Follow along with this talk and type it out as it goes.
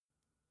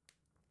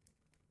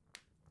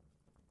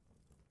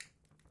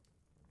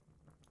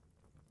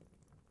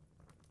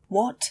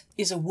What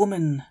is a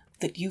woman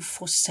that you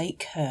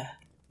forsake her,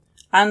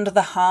 and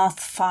the hearth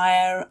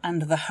fire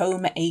and the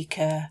home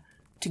acre,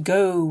 to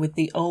go with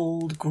the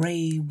old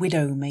grey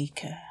widow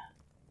maker?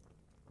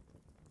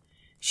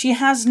 She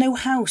has no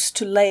house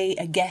to lay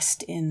a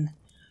guest in,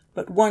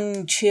 but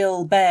one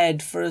chill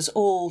bed for us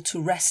all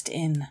to rest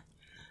in,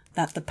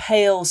 that the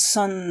pale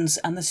suns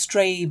and the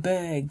stray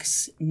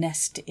birds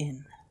nest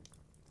in.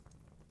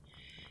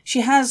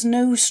 She has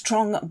no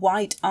strong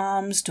white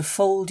arms to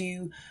fold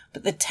you,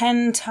 but the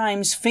 10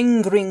 times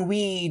fingering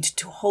weed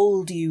to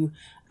hold you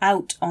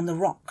out on the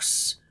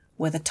rocks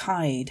where the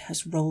tide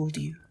has rolled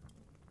you.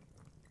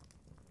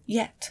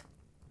 Yet,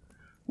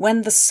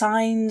 when the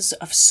signs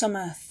of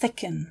summer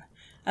thicken,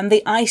 and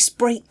the ice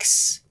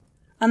breaks,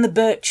 and the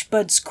birch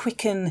buds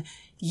quicken,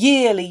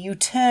 yearly you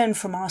turn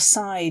from our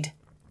side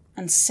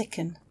and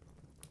sicken.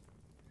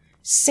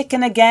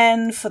 Sicken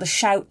again for the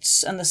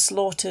shouts and the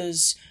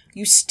slaughters,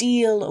 you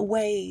steal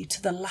away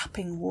to the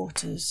lapping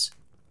waters,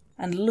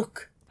 and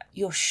look at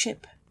your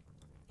ship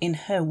in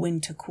her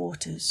winter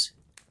quarters.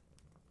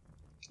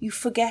 You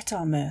forget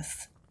our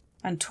mirth,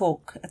 and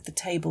talk at the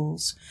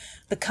tables,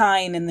 the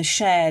kine in the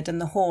shed and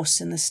the horse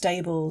in the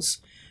stables,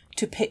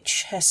 to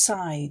pitch her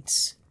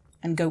sides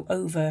and go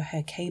over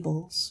her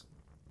cables.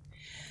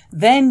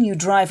 Then you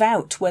drive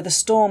out where the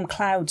storm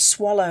clouds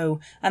swallow,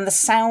 and the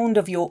sound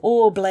of your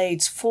oar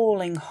blades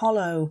falling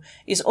hollow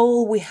is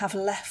all we have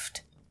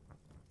left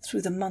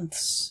through the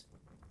months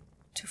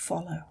to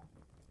follow.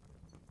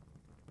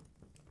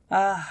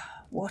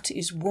 Ah, what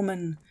is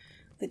woman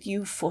that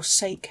you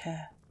forsake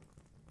her,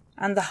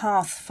 and the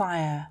hearth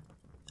fire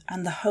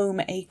and the home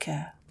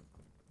acre,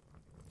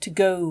 to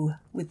go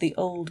with the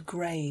old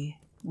grey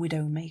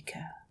widow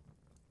maker?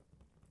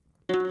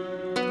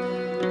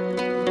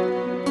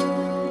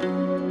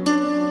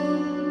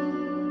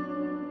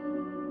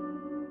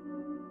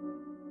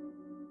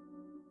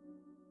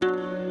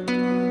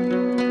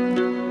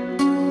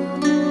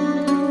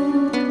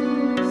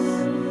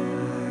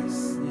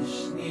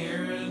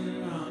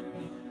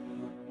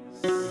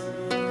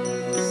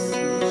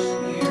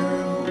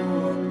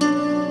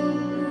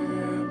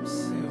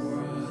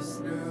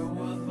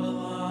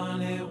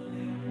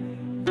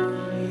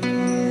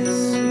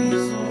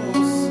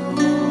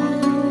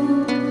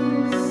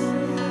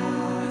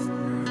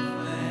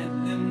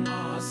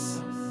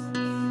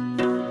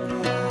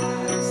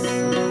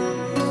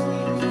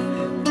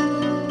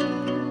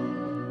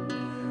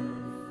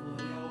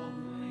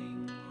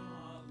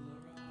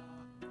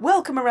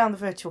 Welcome around the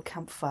virtual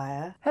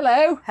campfire.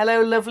 Hello.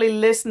 Hello, lovely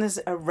listeners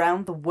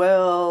around the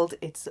world.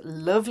 It's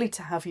lovely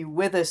to have you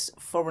with us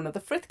for another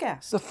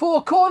Frithcast. The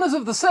four corners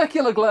of the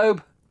circular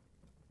globe.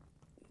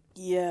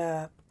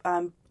 Yeah,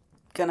 I'm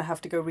going to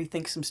have to go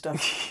rethink some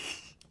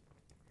stuff.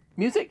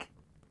 Music?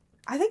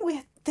 I think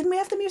didn't we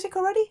have the music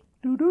already?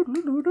 Are you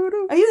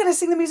going to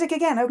sing the music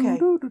again? Okay.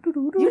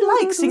 You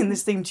like singing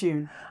this theme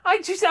tune. I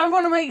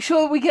want to make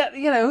sure we get,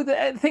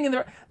 the thing in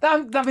the...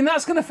 I mean,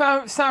 that's going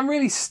to sound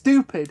really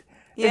stupid.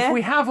 Yeah? If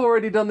we have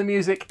already done the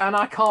music and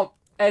I can't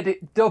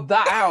dub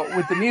that out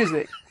with the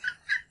music.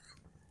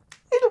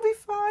 It'll be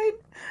fine.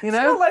 You know?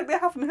 It's not like they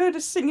haven't heard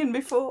us singing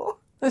before.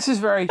 This is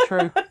very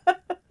true.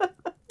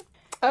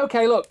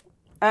 Okay, look.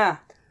 Shall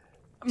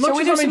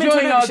we do some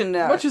introduction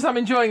now? Much as I'm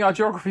enjoying our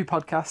geography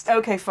podcast.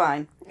 Okay,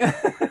 fine.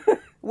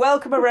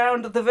 Welcome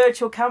around the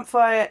virtual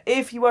campfire.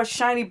 If you are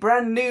shiny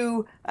brand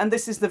new and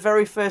this is the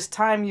very first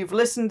time you've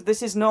listened,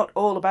 this is not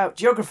all about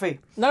geography.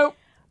 No.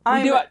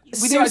 We do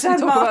actually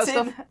talk about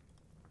stuff.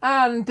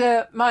 And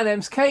my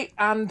name's Kate,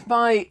 and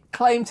my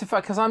claim to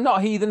fame, because I'm not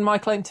a heathen, my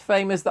claim to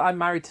fame is that I'm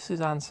married to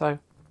Suzanne, so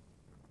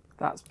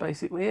that's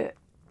basically it.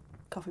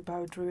 Coffee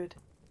powered druid.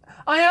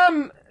 I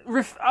am,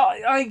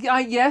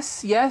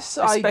 yes,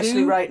 especially I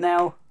do right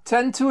now.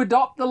 Tend to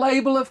adopt the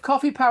label of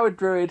coffee powered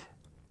druid,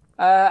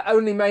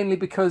 only mainly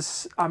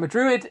because I'm a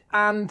druid,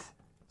 and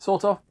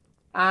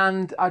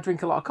and I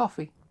drink a lot of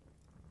coffee.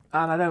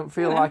 And I don't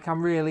feel like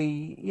I'm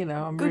really,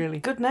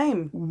 good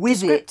name. With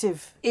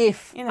descriptive.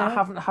 If I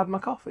haven't had my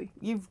coffee.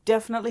 You've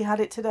definitely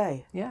had it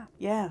today. Yeah.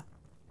 Yeah.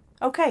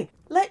 Okay,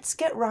 let's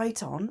get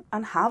right on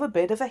and have a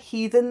bit of a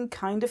heathen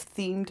kind of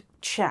themed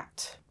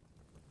chat.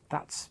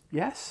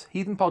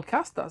 Heathen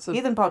podcast. That's a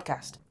heathen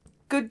podcast.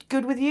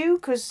 Good with you?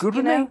 Because good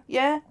with me.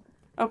 Yeah.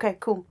 Okay,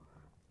 cool.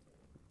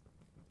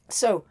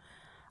 So,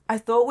 I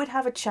thought we'd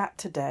have a chat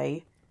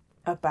today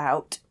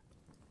about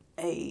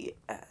a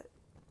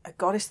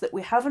goddess that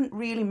we haven't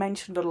really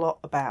mentioned a lot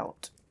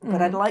about,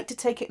 but I'd like to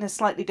take it in a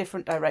slightly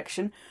different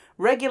direction.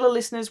 Regular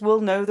listeners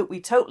will know that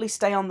we totally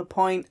stay on the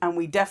point, and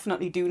we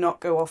definitely do not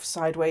go off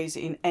sideways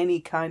in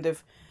any kind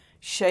of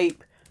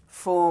shape,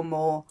 form,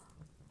 or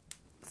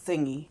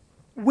thingy.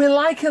 We're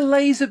like a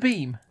laser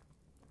beam.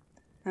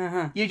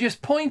 Uh-huh. You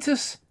just point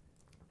us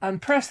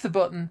and press the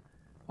button,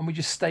 and we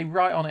just stay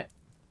right on it.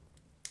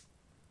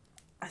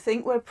 I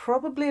think we're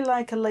probably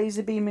like a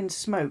laser beam in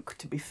smoke,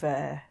 to be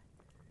fair.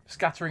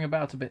 Scattering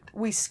about a bit.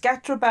 We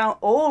scatter about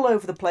all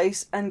over the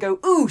place and go,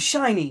 ooh,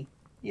 shiny.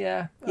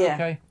 Yeah.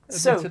 Okay.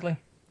 So, admittedly.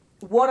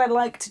 What I'd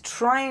like to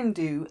try and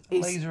do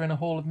is... Laser in a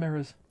hall of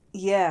mirrors.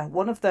 Yeah,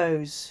 one of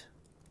those.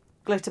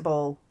 Glitter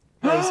ball.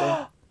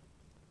 Laser.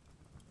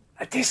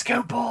 A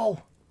disco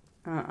ball.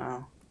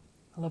 Uh-oh.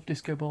 I love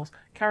disco balls.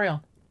 Carry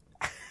on.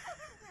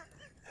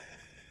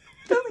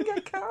 Don't think I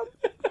can.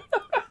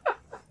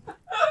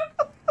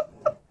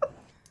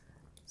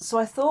 So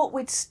I thought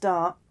we'd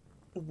start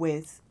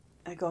with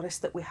a goddess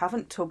that we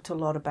haven't talked a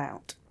lot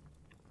about.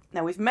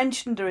 Now, we've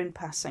mentioned her in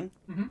passing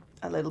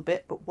a little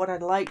bit, but what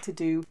I'd like to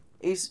do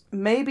is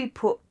maybe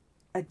put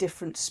a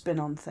different spin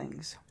on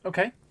things.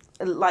 Okay.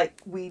 Like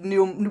we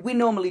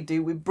normally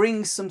do. We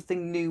bring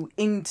something new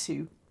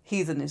into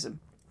heathenism.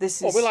 This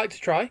is What we like to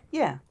try.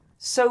 Yeah.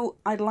 So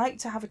I'd like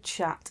to have a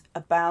chat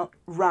about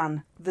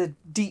Ran, the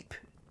deep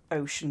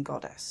ocean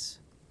goddess.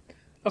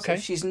 Okay.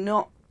 So she's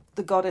not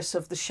the goddess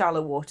of the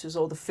shallow waters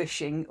or the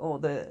fishing or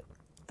the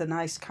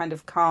nice kind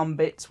of calm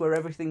bits where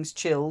everything's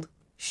chilled.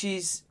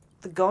 She's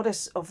the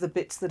goddess of the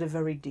bits that are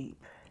very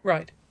deep.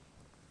 Right.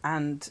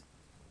 And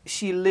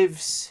she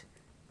lives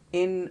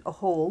in a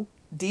hall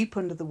deep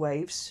under the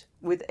waves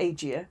with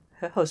Aegir,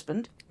 her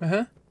husband,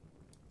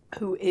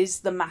 who is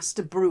the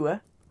master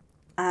brewer.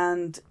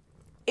 And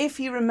if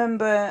you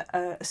remember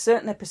a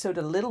certain episode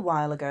a little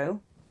while ago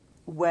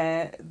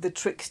where the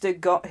trickster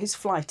got his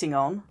flighting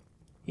on,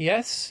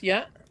 Yes,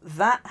 yeah.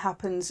 that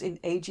happens in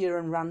Aegir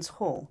and Ran's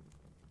hall.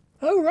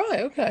 Oh, right,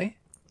 okay.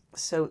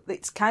 So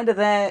it's kind of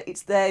there.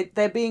 It's there.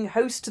 They're being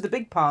host to the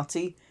big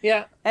party.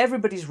 Yeah.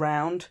 Everybody's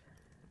round.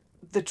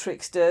 The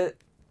trickster,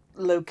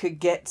 Loka,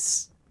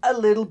 gets a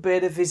little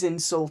bit of his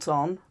insult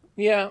on.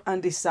 Yeah.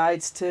 And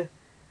decides to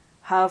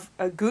have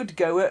a good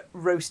go at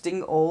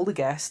roasting all the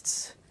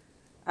guests.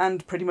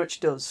 And pretty much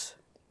does.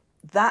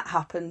 That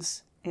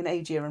happens in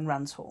Aegir and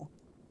Ran's hall.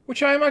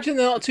 Which I imagine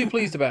they're not too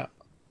pleased about.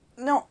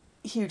 Not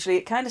hugely.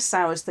 It kind of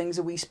sours things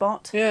a wee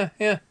spot. Yeah,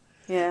 yeah.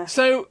 Yeah.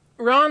 So,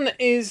 Ran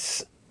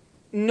is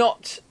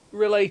not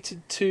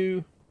related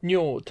to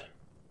Njord.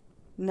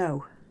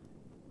 No.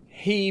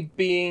 He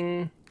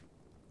being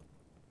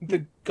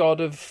the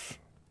god of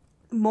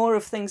More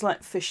of things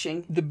like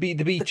fishing. the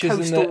beaches the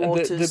coastal and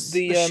waters,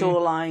 the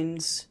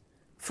shorelines.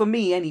 For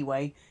me,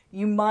 anyway,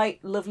 you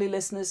might, lovely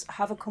listeners,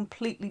 have a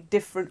completely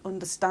different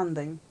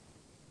understanding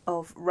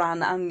of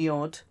Ran and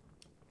Njord,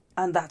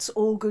 and that's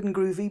all good and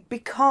groovy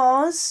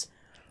because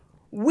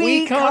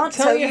we can't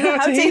tell you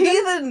how to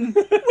heathen.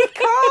 We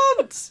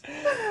can't.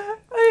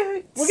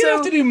 We're going to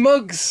have to do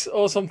mugs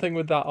or something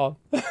with that on.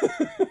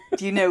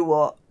 Do you know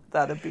what?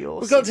 That'd be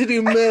awesome. We've got to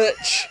do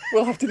merch.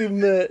 We'll have to do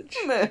merch.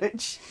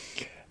 Merch.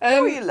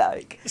 What do you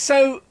like?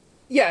 So,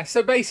 yeah,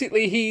 so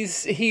basically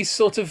he's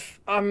sort of...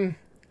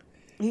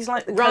 He's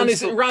like the Ran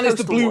is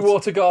the blue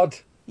water god.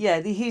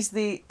 Yeah, he's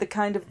the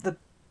kind of the...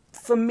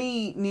 For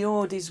me,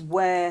 Njord is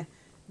where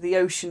the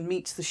ocean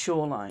meets the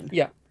shoreline.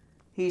 Yeah.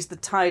 He's the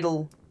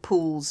tidal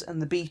pools and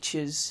the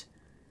beaches,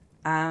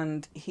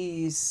 and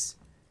he's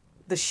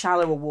the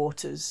shallower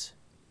waters,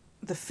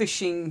 the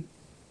fishing,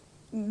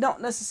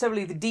 not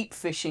necessarily the deep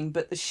fishing,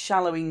 but the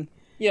shallowing.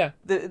 Yeah.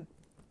 The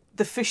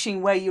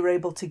fishing where you're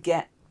able to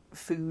get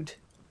food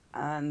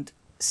and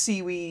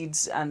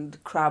seaweeds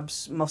and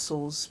crabs,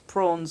 mussels,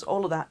 prawns,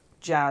 all of that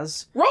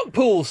jazz. Rock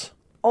pools.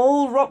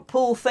 All rock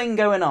pool thing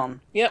going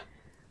on. Yep.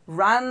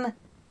 Ran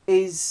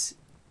is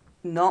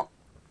not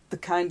the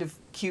kind of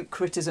cute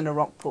critters in a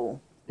rock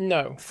pool.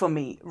 No. For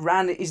me,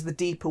 Ran is the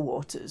deeper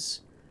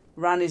waters.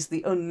 Ran is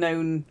the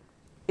unknown,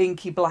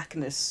 inky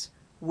blackness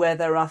where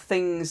there are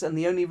things, and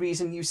the only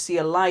reason you see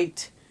a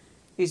light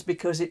is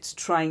because it's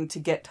trying to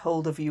get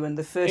hold of you. And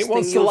the first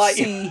thing you'll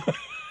see,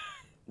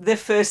 the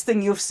first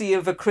thing you'll see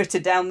of a critter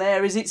down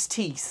there is its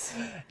teeth.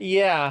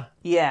 Yeah.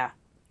 Yeah,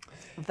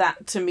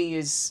 that to me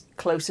is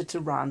closer to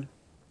Ran.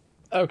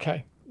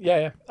 Okay.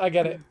 Yeah, I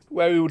get it.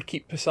 Where we would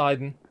keep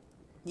Poseidon.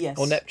 Yes.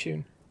 Or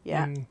Neptune.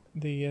 Yeah. In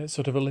the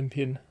sort of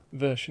Olympian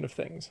version of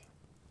things.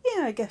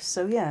 Yeah, I guess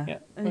so, yeah.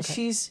 And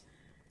okay.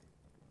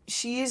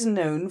 she is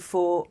known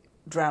for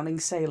drowning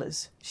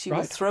sailors. She will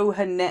Right. throw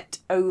her net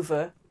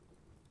over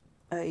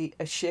a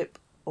ship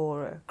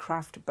or a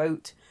craft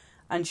boat,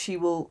 and she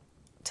will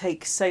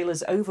take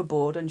sailors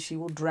overboard and she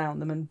will drown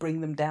them and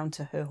bring them down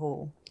to her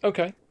hall.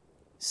 Okay.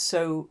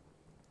 So,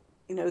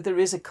 there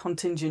is a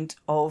contingent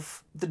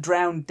of the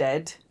drowned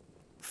dead,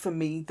 for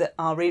me, that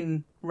are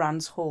in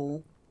Ran's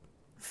hall,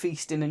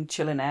 feasting and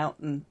chilling out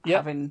and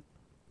having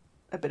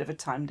a bit of a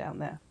time down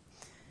there.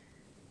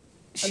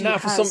 And now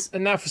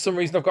for some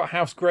reason I've got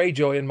House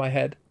Greyjoy in my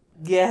head.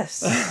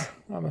 Yes.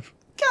 I'm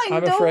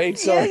Kind of. afraid.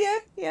 Sorry.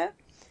 Yeah.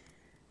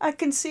 I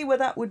can see where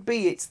that would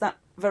be. It's that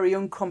very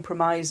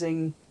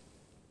uncompromising,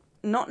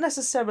 not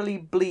necessarily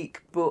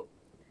bleak, but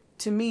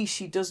to me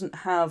she doesn't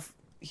have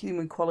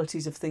human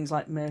qualities of things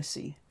like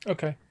mercy.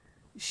 Okay.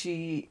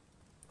 She,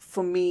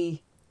 for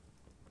me,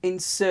 in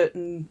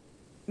certain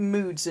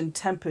moods and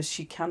tempers,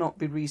 she cannot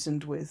be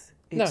reasoned with.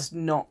 It's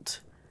not.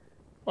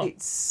 Well,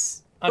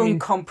 it's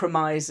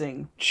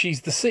uncompromising.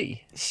 She's the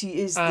sea. She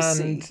is the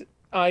sea.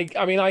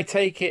 And I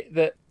take it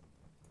that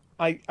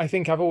I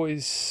think I've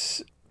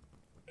always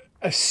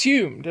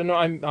assumed, and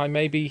I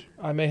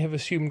may have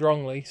assumed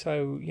wrongly,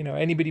 so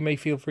anybody may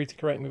feel free to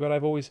correct me, but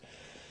I've always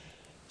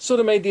sort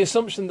of made the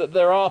assumption that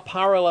there are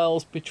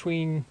parallels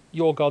between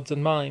your gods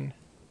and mine,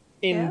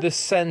 in the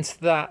sense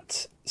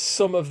that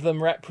some of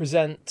them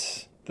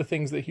represent the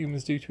things that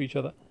humans do to each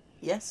other.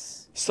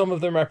 Yes. Some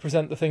of them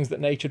represent the things that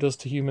nature does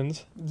to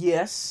humans.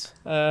 Yes.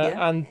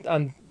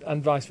 And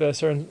vice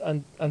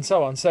versa, and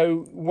so on.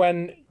 So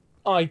when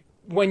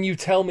you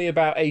tell me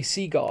about a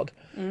sea god,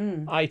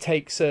 I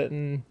take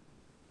certain,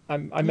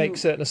 I make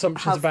certain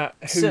assumptions about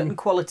who, certain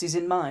qualities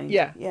in mind.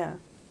 Yeah. Yeah.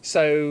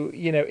 So,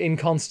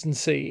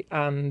 inconstancy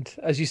and,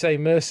 as you say,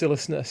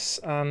 mercilessness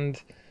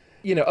and,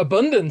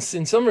 abundance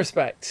in some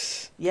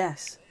respects.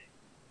 Yes.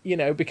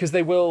 Because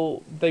they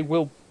will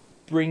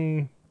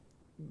bring,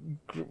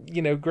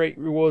 great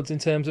rewards in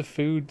terms of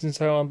food and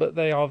so on, but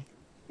they are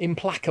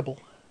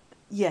implacable.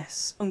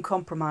 Yes,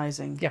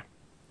 uncompromising. Yeah.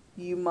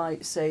 You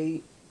might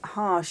say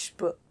harsh,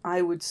 but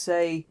I would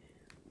say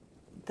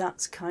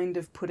that's kind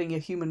of putting a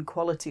human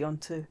quality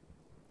onto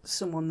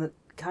someone that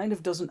kind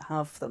of doesn't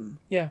have them.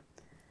 Yeah.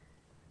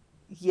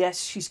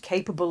 Yes, she's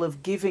capable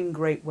of giving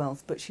great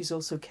wealth, but she's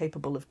also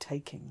capable of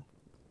taking.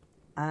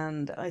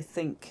 And I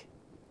think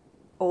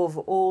of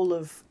all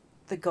of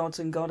the gods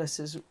and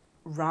goddesses,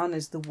 Ran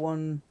is the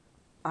one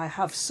I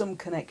have some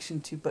connection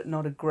to, but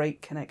not a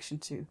great connection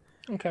to.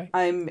 Okay.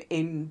 I'm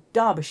in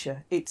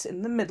Derbyshire. It's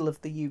in the middle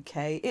of the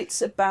UK.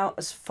 It's about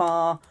as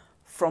far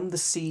from the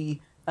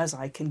sea as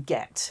I can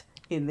get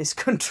in this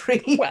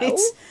country. Well.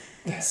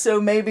 So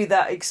maybe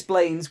that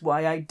explains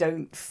why I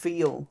don't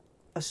feel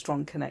a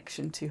strong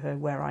connection to her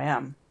where I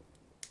am.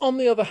 On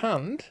the other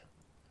hand,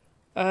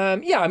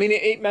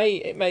 it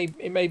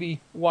may be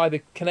why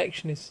the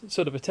connection is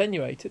sort of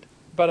attenuated.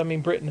 But I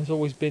mean, Britain has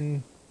always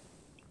been,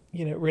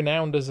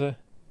 renowned as a.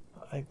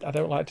 I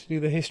don't like to do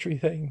the history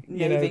thing,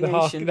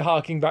 the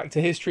harking back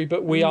to history,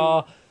 but we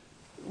are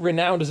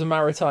renowned as a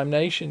maritime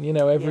nation.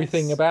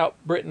 Everything about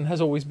Britain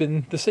has always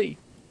been the sea.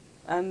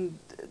 And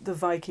the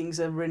Vikings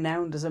are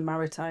renowned as a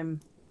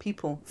maritime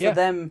people. For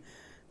them,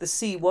 the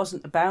sea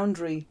wasn't a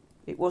boundary,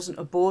 it wasn't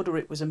a border,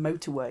 it was a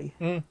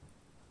motorway.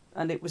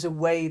 And it was a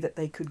way that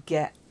they could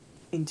get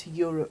into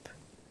Europe,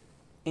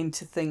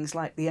 into things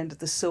like the end of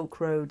the Silk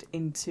Road,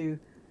 into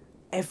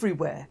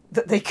everywhere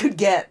that they could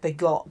get, they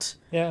got.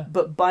 Yeah.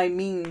 But by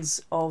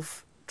means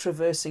of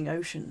traversing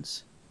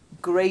oceans.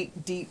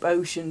 Great deep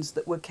oceans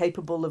that were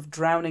capable of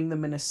drowning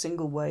them in a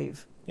single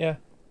wave. Yeah.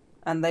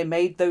 And they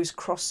made those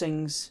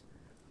crossings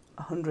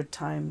 100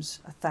 times,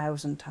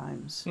 1,000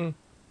 times.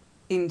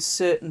 In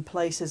certain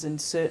places, in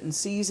certain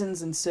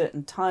seasons, in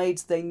certain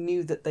tides, they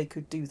knew that they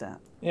could do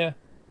that. Yeah.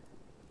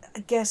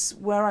 I guess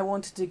where I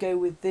wanted to go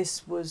with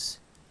this was,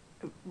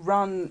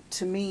 Ran,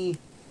 to me,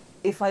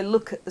 if I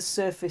look at the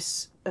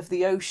surface of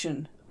the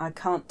ocean, I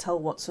can't tell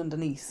what's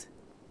underneath.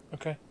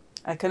 Okay.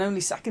 I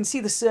can see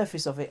the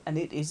surface of it, and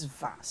it is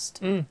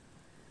vast.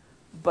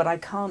 But I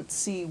can't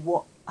see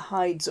what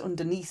hides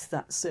underneath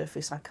that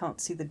surface. I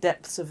can't see the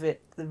depths of it,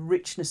 the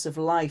richness of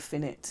life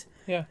in it.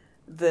 Yeah.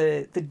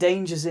 The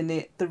dangers in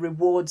it, the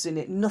rewards in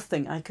it,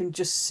 nothing. I can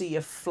just see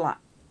a flat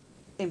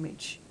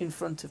image in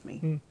front of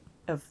me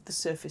of the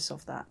surface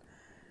of that.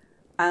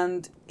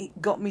 And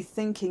it got me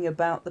thinking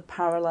about the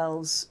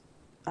parallels.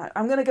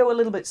 I'm going to go a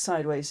little bit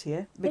sideways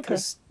here,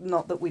 because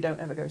not that we don't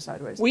ever go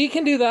sideways. We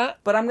can do that.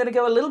 But I'm going to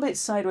go a little bit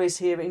sideways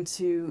here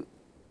into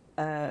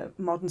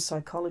modern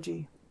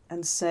psychology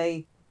and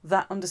say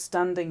that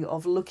understanding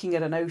of looking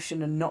at an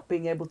ocean and not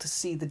being able to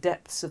see the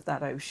depths of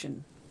that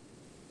ocean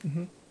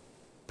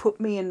put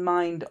me in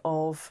mind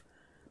of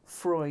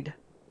Freud.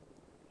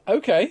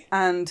 Okay.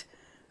 And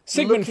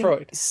Sigmund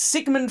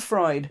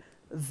Freud,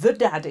 the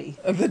daddy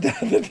of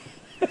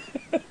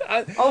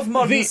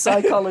modern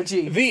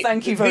psychology.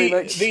 Thank you very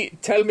much.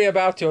 Tell me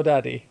about your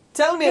daddy.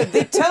 Tell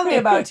me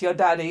about your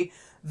daddy,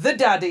 the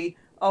daddy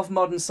of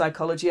modern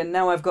psychology. And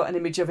now I've got an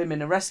image of him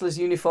in a wrestler's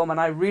uniform, and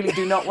I really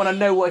do not want to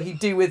know what he'd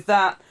do with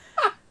that,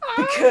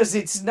 because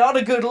it's not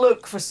a good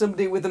look for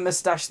somebody with a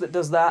moustache that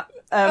does that.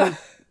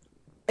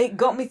 It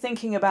got me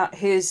thinking about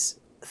his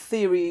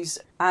theories,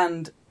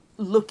 and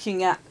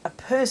looking at a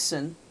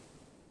person,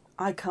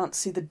 I can't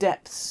see the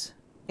depths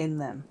in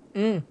them.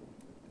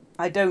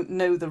 I don't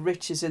know the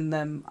riches in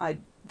them.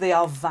 They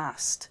are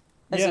vast.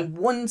 As in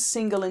one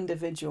single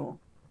individual.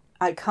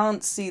 I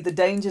can't see the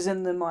dangers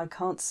in them. I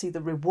can't see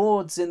the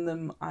rewards in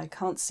them. I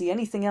can't see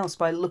anything else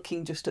by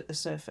looking just at the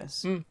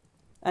surface.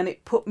 And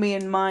it put me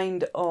in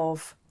mind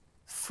of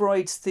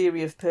Freud's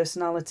theory of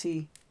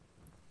personality.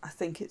 I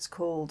think it's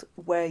called,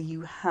 where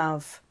you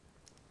have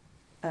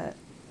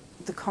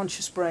the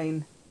conscious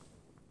brain,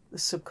 the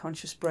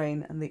subconscious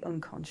brain, and the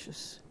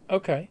unconscious.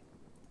 Okay.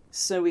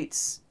 So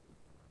it's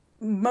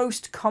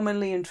most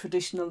commonly and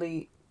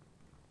traditionally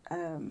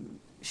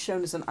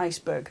shown as an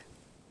iceberg.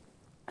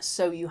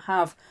 So you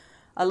have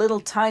a little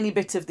tiny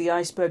bit of the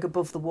iceberg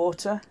above the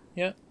water.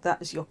 Yeah.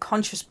 That is your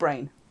conscious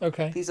brain.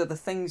 Okay. These are the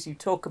things you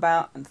talk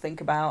about and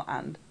think about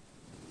and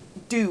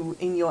do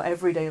in your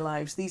everyday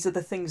lives. These are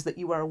the things that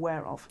you are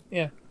aware of.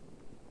 Yeah.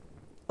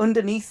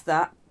 Underneath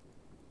that,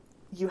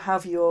 you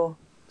have your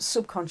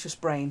subconscious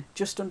brain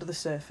just under the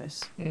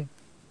surface.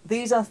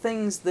 These are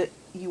things that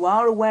you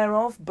are aware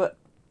of, but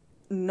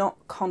not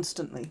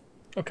constantly.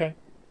 Okay.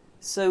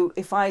 So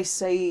if I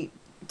say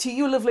to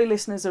you lovely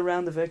listeners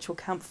around the virtual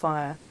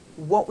campfire,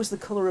 what was the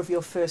colour of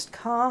your first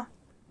car?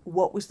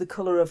 What was the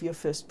colour of your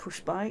first push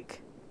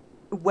bike?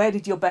 Where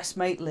did your best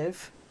mate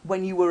live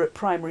when you were at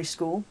primary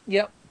school?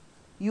 Yep.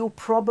 You'll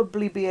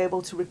probably be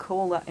able to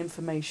recall that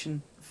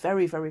information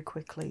very, very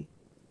quickly.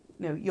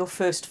 You know, your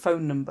first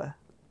phone number,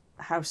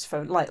 house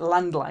phone, like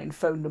landline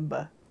phone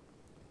number,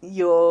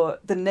 the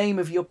name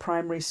of your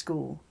primary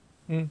school.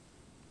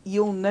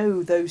 You'll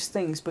know those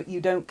things, but you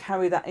don't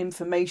carry that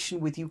information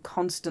with you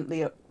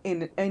constantly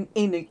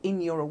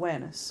in your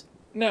awareness.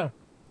 No.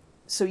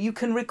 So you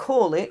can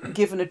recall it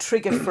given a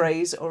trigger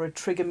phrase or a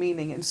trigger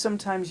meaning, and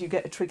sometimes you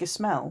get a trigger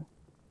smell.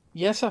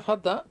 Yes, I've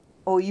had that.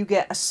 Or you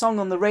get a song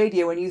on the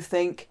radio and you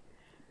think,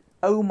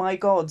 oh my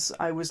gods,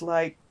 I was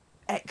like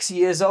X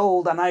years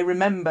old and I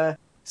remember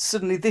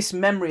suddenly this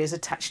memory is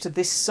attached to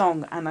this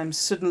song and I'm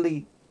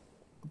suddenly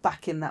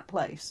back in that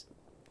place.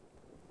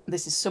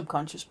 This is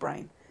subconscious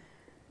brain.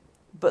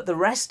 But the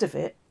rest of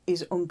it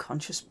is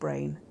unconscious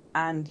brain,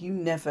 and you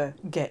never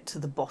get to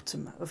the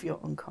bottom of your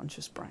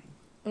unconscious brain.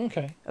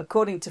 Okay.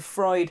 According to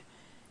Freud,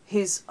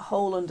 his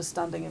whole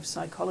understanding of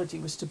psychology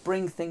was to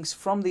bring things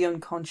from the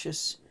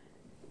unconscious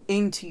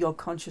into your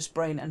conscious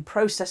brain and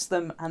process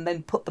them and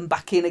then put them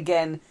back in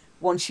again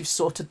once you've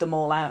sorted them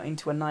all out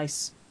into a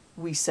nice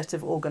wee set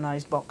of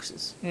organised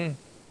boxes.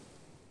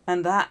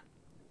 And that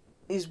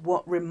is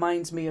what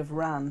reminds me of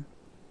Ran.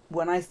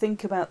 When I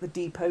think about the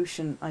deep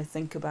ocean, I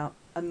think about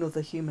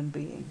another human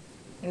being.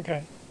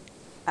 Okay.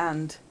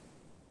 And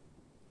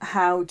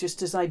how,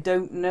 just as I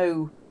don't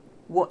know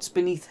what's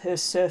beneath her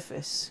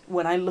surface,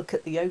 when I look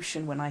at the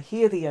ocean, when I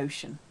hear the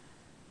ocean,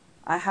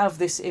 I have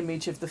this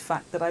image of the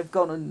fact that I've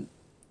gone and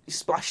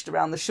splashed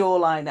around the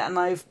shoreline and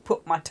I've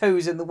put my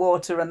toes in the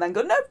water and then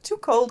gone, no, too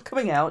cold,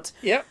 coming out.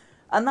 Yep.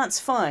 And that's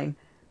fine.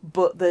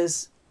 But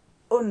there's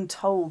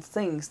untold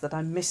things that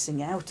I'm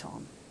missing out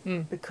on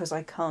because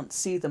I can't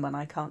see them and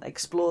I can't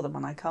explore them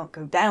and I can't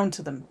go down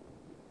to them.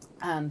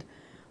 And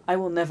I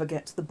will never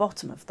get to the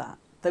bottom of that.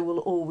 There will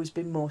always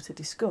be more to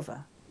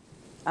discover.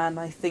 And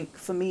I think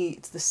for me,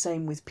 it's the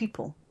same with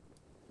people.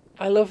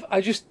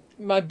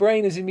 My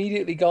brain has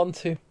immediately gone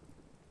to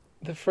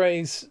the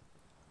phrase,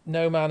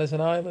 no man is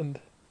an island.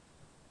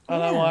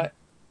 And I'm like,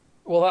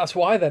 well, that's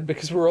why then,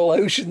 because we're all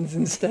oceans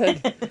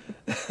instead.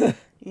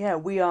 Yeah,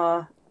 we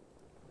are,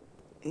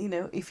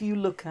 if you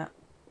look at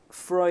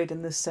Freud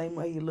in the same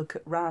way you look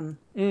at Ran,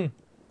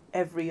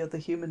 every other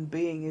human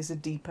being is a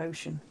deep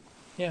ocean.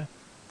 Yeah.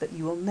 That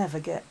you will never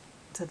get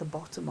to the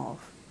bottom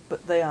of.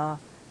 But they are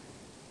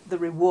the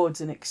rewards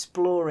in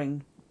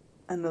exploring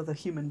another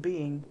human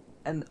being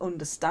and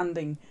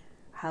understanding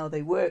how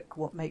they work,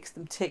 what makes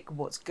them tick,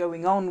 what's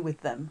going on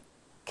with them,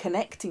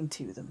 connecting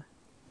to them,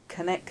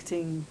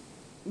 connecting,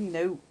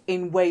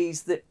 in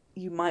ways that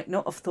you might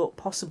not have thought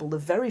possible the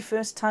very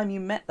first time you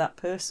met that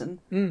person.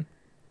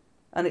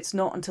 And it's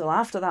not until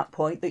after that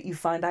point that you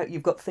find out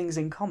you've got things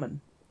in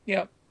common.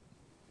 Yeah.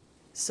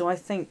 So I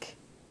think,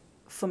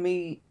 for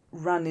me,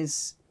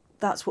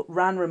 that's what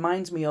Ran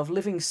reminds me of.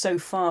 Living so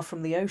far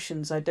from the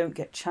oceans, I don't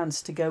get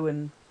chance to go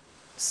and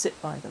sit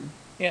by them.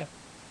 Yeah.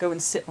 Go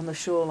and sit on the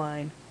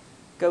shoreline.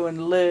 Go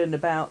and learn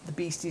about the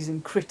beasties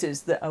and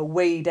critters that are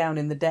way down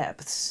in the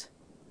depths.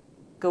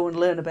 Go and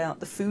learn about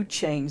the food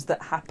chains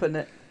that happen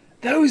at...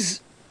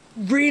 Those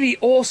really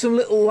awesome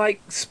little,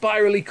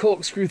 spirally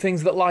corkscrew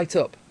things that light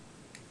up.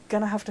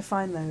 Gonna have to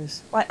find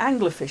those. Like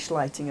anglerfish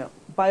lighting up.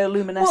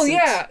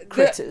 Bioluminescent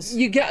critters.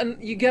 You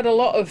get a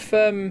lot of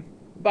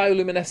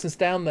bioluminescence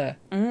down there.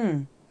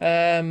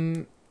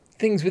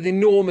 Things with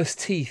enormous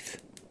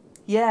teeth.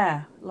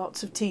 Yeah,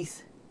 lots of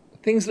teeth.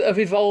 Things that have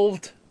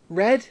evolved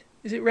red.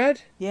 Is it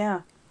red?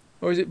 Yeah.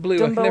 Or is it blue?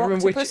 Dumbo I can never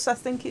remember octopus, I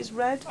think it's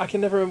red. I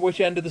can never remember which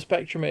end of the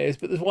spectrum it is,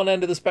 but there's one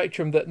end of the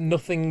spectrum that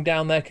nothing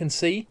down there can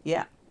see.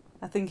 Yeah,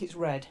 I think it's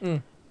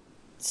red.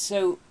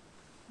 So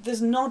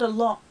there's not a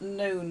lot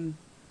known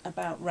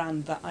about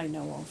Rand that I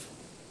know of,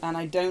 and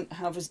I don't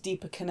have as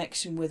deep a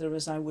connection with her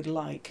as I would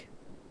like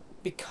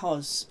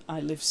because I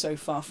live so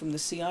far from the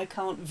sea. I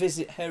can't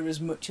visit her as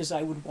much as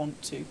I would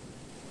want to.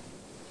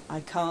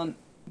 I can't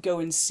go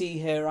and see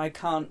her. I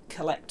can't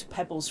collect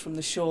pebbles from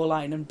the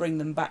shoreline and bring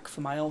them back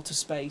for my altar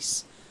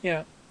space.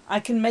 Yeah.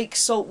 I can make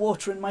salt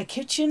water in my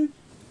kitchen,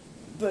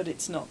 but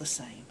it's not the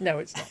same. No,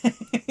 it's not.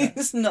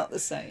 It's not the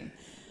same.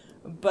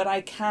 But I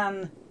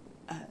can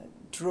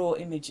draw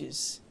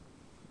images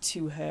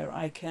to her.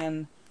 I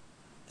can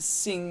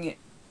sing,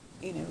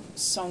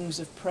 songs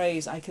of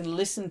praise. I can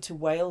listen to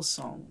whale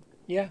song.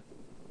 Yeah.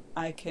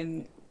 I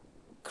can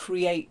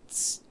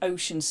create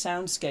ocean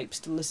soundscapes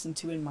to listen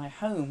to in my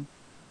home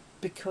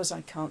because I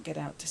can't get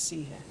out to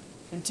see her.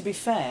 And to be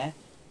fair,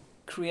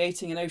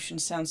 creating an ocean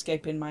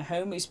soundscape in my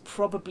home is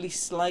probably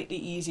slightly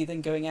easier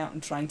than going out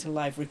and trying to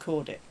live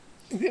record it.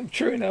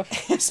 True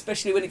enough.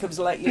 Especially when it comes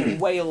to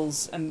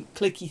whales and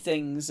clicky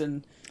things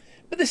and...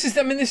 But this is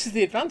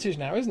the advantage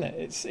now, isn't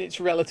it? It's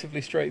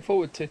relatively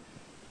straightforward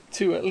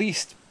to at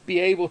least be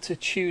able to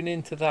tune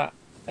into that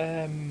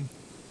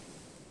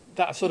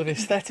that sort of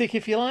aesthetic,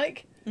 if you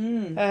like.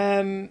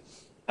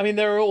 I mean,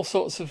 there are all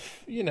sorts of,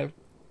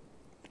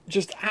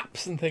 just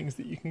apps and things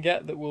that you can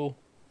get that will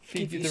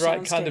feed Give you you the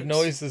right kind of soundscapes.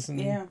 noises and,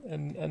 Yeah.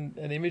 and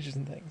images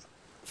and things.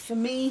 For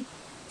me,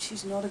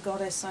 she's not a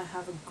goddess I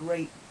have a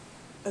great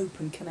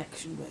open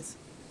connection with.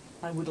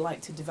 I would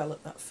like to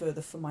develop that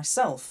further for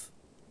myself.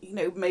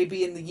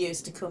 Maybe in the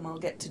years to come I'll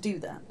get to do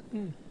that.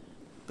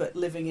 But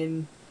living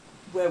in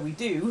where we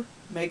do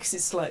makes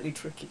it slightly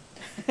tricky.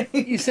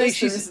 You say there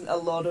she's... isn't a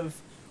lot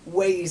of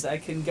ways I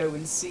can go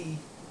and see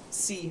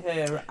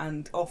her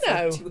and offer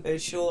to her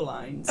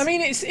shorelines. I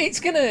mean, it's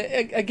gonna,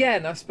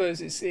 again, I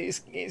suppose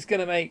it's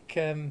gonna make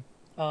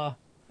our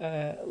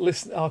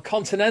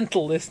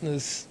continental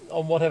listeners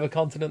on whatever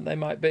continent they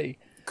might be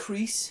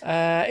crease.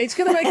 It's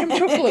gonna make them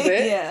chuckle a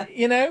bit.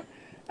 Yeah.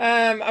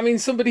 I mean,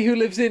 somebody who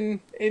lives in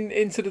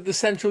sort of the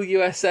central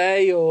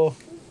USA or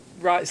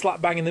right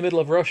slap bang in the middle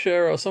of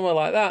Russia or somewhere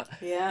like that.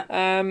 Yeah.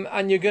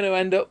 And you're going to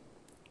end up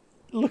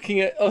looking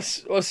at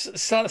us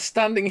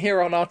standing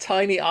here on our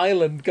tiny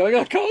island going,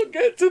 I can't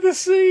get to the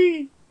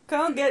sea.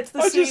 Can't get to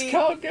the sea. I just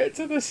can't get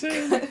to the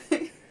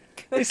sea.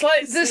 It's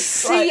like there's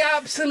sea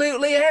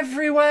absolutely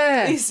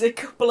everywhere. It's a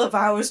couple of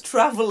hours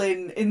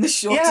travelling in the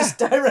shortest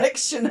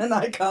direction and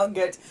I can't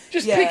get...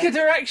 Just pick a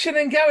direction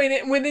and go in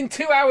it, and within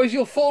 2 hours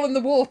you'll fall in the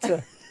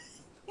water.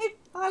 You're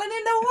falling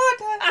in the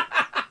water.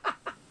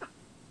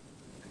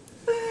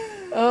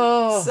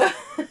 Oh.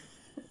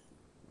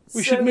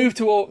 We should move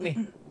to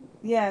Orkney.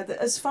 Yeah,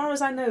 as far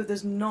as I know,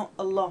 there's not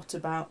a lot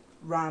about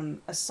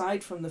Ran,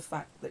 aside from the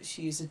fact that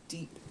she is a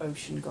deep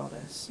ocean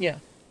goddess. Yeah.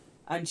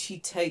 And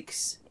she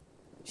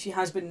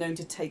has been known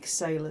to take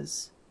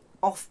sailors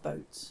off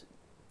boats,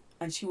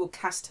 and she will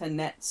cast her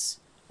nets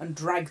and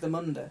drag them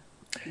under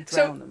and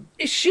drown them.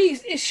 Is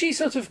she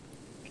sort of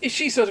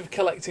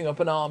collecting up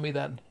an army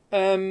then?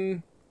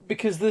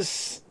 Because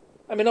there's,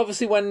 I mean,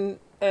 obviously when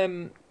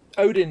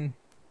Odin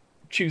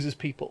chooses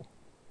people,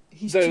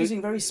 he's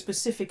choosing very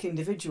specific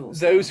individuals.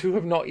 Those who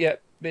have not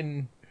yet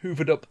been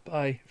hoovered up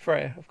by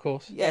Freya, of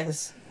course.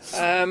 Yes.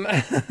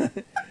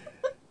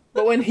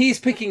 But when he's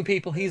picking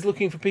people, he's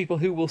looking for people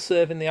who will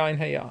serve in the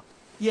Einherjar.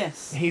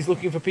 Yes. He's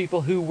looking for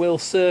people who will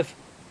serve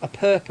a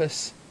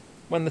purpose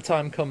when the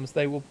time comes.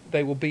 They will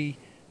be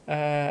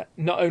not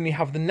only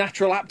have the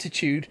natural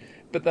aptitude,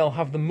 but they'll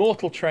have the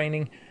mortal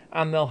training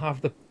and they'll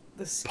have the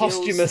skills,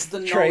 posthumous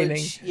the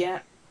training. Yeah.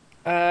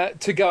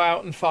 To go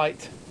out and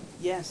fight.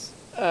 Yes.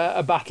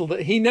 A battle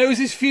that he knows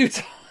is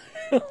futile,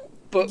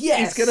 but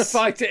he's going to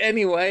fight it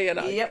anyway. And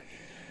Yep.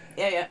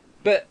 Yeah.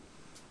 But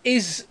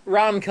is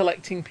Ran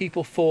collecting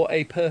people for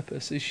a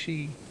purpose? Is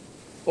she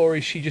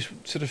just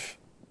sort of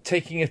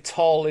taking a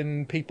toll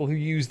in people who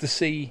use the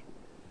sea?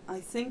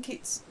 I think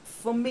it's,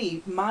 for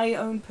me, my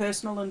own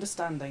personal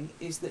understanding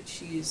is that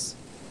she is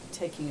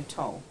taking a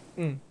toll.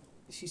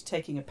 She's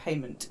taking a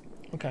payment.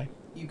 Okay.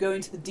 You go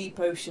into the deep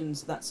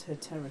oceans, that's her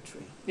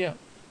territory. Yeah.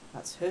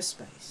 That's her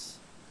space.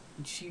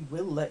 And she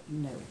will let you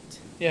know it.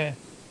 Yeah.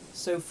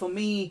 So for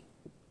me,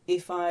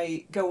 if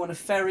I go on a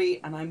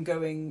ferry and I'm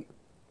going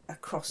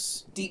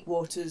across deep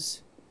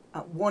waters,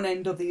 at one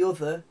end or the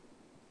other,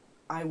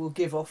 I will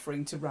give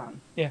offering to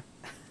Ran. Yeah.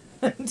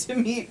 And to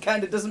me, it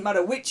kind of doesn't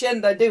matter which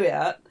end I do it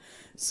at,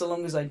 so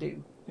long as I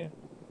do. Yeah.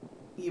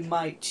 You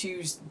might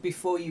choose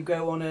before you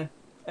go on a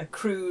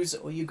cruise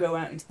or you go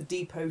out into the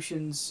deep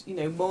oceans,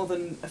 more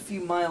than a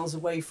few miles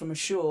away from a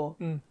shore,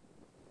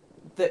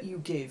 that you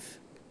give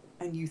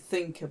and you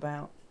think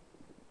about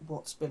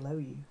what's below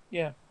you.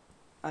 Yeah.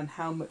 And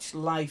how much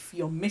life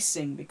you're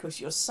missing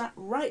because you're sat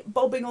right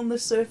bobbing on the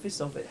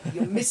surface of it.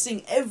 You're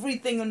missing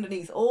everything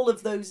underneath, all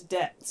of those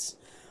depths,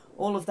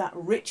 all of that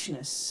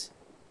richness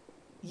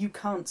you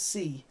can't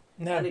see.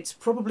 No. And it's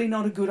probably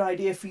not a good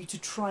idea for you to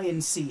try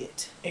and see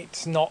it.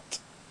 It's not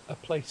a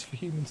place for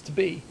humans to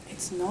be.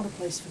 It's not a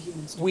place for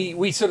humans to be.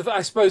 We sort of,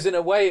 I suppose in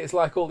a way, it's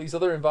like all these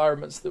other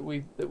environments that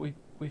we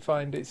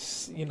find.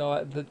 It's,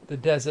 like the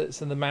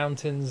deserts and the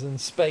mountains and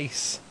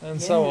space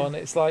and so on.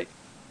 It's like,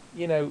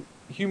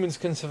 humans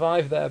can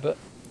survive there, but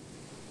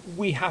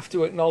we have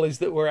to acknowledge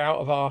that we're out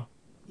of our...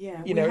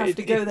 Yeah, we have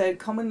to go there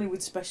commonly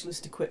with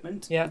specialist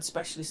equipment, Yeah. with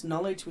specialist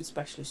knowledge, with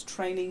specialist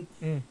training,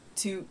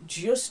 to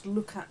just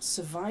look at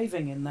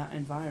surviving in that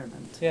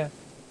environment. Yeah.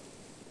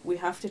 We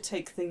have to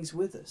take things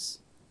with us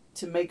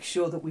to make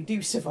sure that we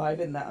do survive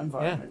in that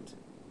environment.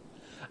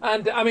 Yeah.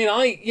 And I mean,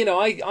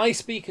 I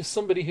speak as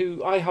somebody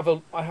who I have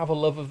a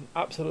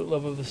absolute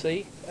love of the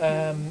sea.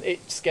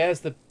 It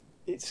scares the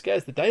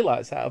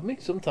daylights out of me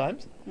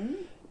sometimes.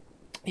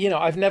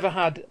 I've never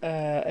had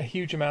a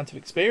huge amount of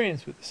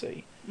experience with the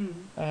sea,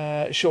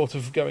 short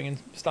of going and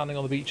standing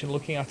on the beach and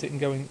looking at it and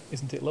going,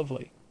 "Isn't it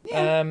lovely?"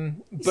 Yeah.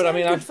 But I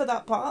mean, good for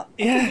that part.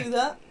 Yeah. I can do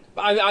that.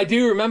 I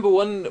do remember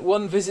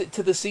one visit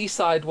to the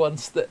seaside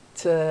once that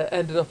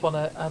ended up on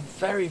a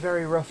very,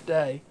 very rough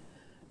day,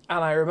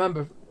 and I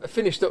remember I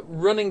finished up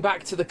running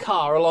back to the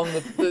car along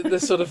the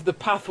sort of the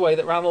pathway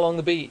that ran along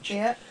the beach,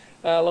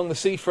 along the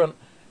seafront,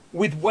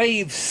 with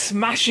waves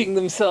smashing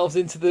themselves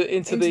into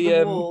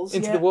the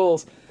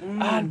walls,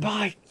 and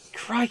by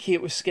crikey,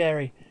 it was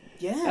scary.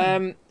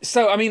 Yeah.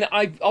 So, I mean,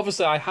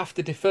 I have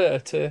to defer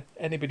to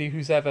anybody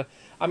who's ever...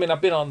 I mean,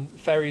 I've been on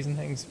ferries and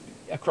things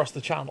across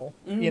the channel,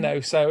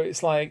 so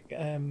it's like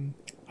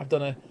I've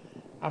done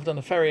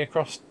a ferry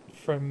across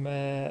from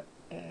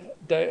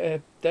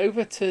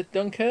Dover to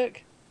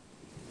Dunkirk.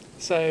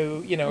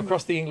 So,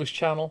 across the English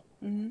Channel,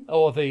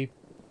 or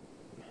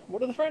what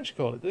do the French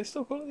call it? Do they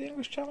still call it the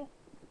English Channel?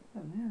 I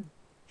don't know.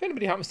 If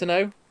anybody happens to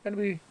know,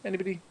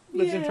 anybody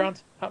lives in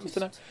France happens to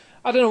know.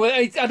 I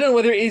don't know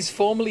whether it is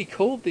formally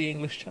called the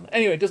English Channel.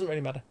 Anyway, it doesn't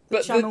really matter.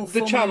 But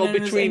the channel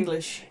between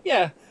English.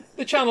 Yeah,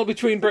 the channel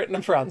between Britain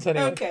and France.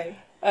 Anyway. Okay.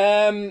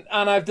 And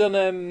I've done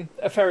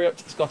a ferry up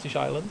to the Scottish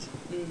Islands.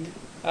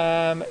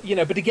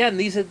 But again,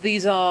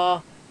 these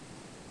are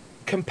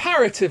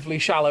comparatively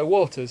shallow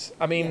waters.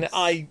 I mean, Yes.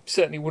 I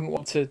certainly wouldn't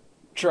want to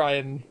try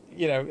and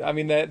I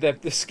mean, they're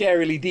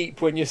scarily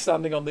deep when you're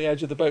standing on the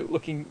edge of the boat,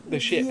 looking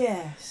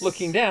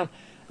down.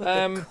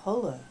 But the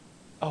colour.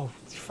 Oh,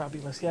 it's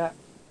fabulous! Yeah,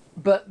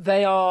 but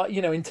they are,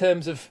 in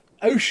terms of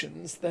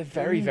oceans, they're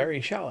very,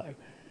 very shallow.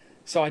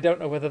 So I don't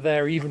know whether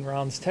they're even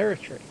Ran's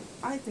territory.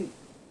 I think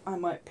I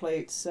might play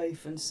it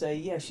safe and say,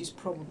 yeah, she's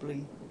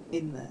probably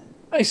in there.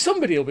 I mean,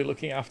 somebody will be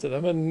looking after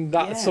them, and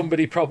that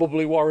somebody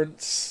probably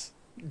warrants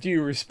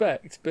due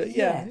respect. But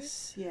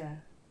Yes, yeah.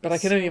 But I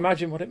can only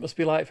imagine what it must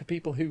be like for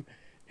people who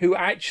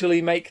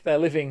actually make their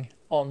living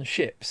on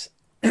ships.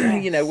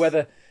 Yes.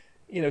 Whether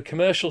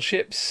commercial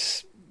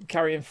ships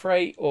carrying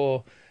freight,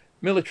 or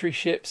military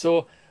ships,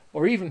 or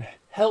even,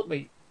 help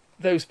me,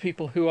 those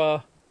people who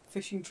are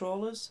Fishing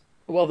trawlers?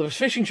 well, there was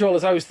fishing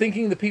trawlers. I was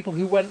thinking the people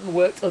who went and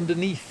worked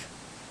underneath.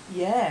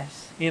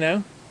 Yes.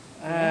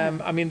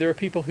 I mean, there are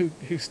people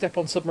who step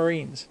on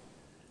submarines.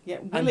 Yeah,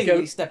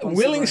 willingly step on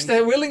submarines.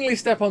 Willingly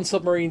step on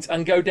submarines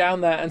and go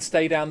down there and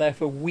stay down there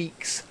for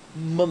weeks,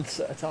 months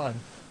at a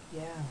time.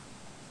 Yeah,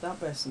 that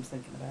bears some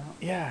thinking about.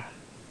 Yeah.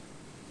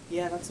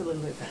 Yeah, that's a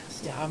little bit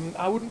fast. Yeah,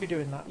 I wouldn't be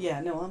doing that.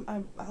 Yeah, no,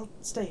 I'll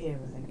stay here.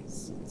 I think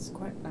it's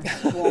quite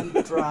nice, warm,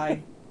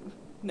 dry,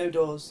 no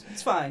doors.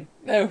 It's fine.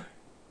 No,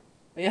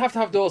 you have to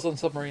have doors on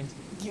submarines.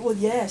 Well,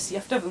 yes, you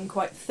have to have them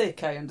quite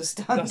thick. I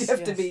understand. You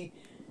have to be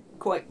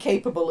quite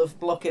capable of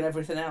blocking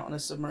everything out on a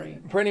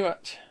submarine. Pretty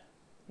much.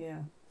 Yeah.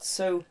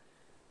 So,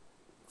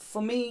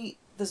 for me,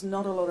 there's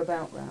not a lot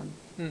about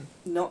Ran.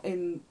 Not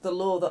in the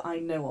lore that I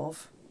know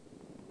of.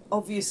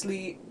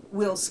 Obviously,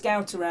 we'll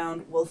scout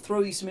around. We'll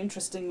throw you some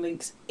interesting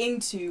links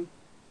into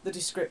the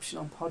description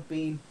on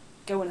Podbean.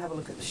 Go and have a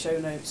look at the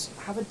show notes.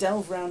 Have a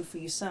delve round for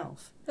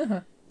yourself.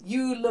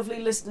 You lovely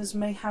listeners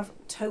may have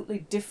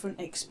totally different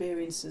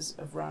experiences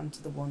of Ran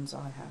to the ones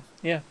I have.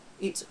 Yeah.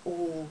 It's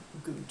all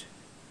good.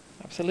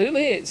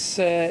 Absolutely. It's,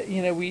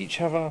 we each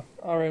have our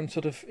own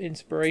sort of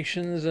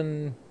inspirations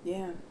and...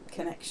 Yeah,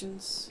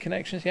 connections.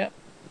 Connections, yeah.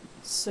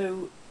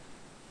 So,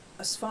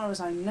 as far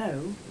as I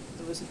know,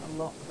 there isn't a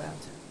lot about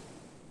it.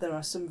 There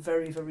are some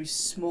very, very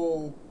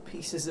small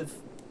pieces of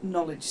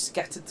knowledge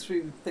scattered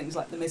through things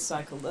like the myth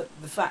cycle. The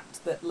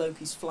fact that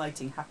Loki's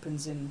flighting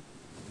happens in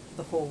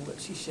the hall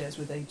that she shares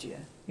with Aegir.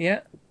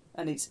 Yeah.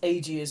 And it's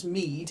Aegir's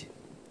mead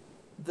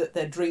that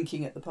they're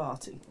drinking at the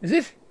party. Is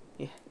it?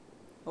 Yeah.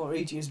 Or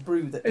Aegir's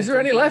brew that Is they're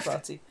there any drinking at left? the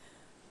party.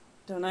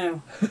 Don't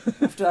know. I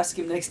have to ask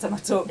him next time I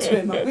talk to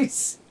him.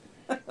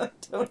 I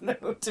don't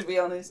know, to be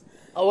honest.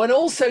 Oh, and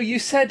also you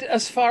said,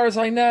 as far as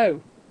I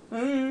know.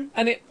 Mm.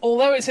 And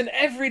although it's an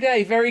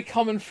everyday, very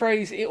common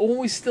phrase, it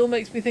always still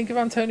makes me think of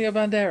Antonio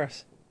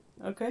Banderas.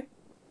 Okay.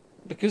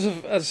 Because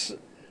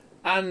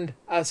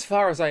as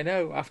far as I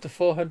know, after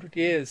 400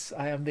 years,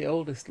 I am the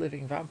oldest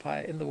living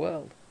vampire in the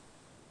world.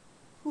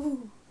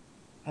 Ooh.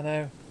 I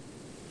know.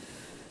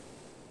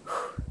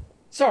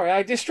 Sorry,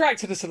 I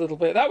distracted us a little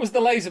bit. That was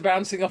the laser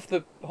bouncing off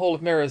the Hall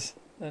of Mirrors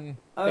and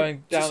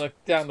going down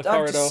the I've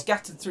corridor. just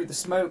scattered through the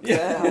smoke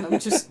there, and I'm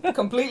just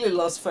completely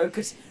lost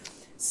focus.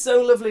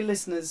 So, lovely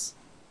listeners,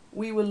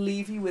 we will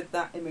leave you with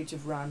that image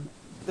of Ran.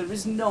 There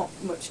is not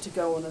much to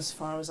go on as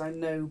far as I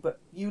know, but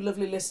you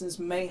lovely listeners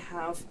may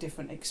have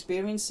different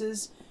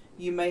experiences.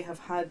 You may have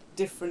had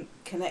different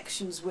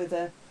connections with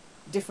her,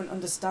 different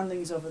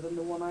understandings of her than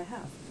the one I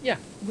have. Yeah.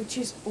 Which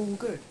is all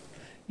good.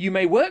 You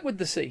may work with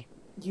the sea.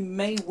 You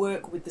may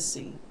work with the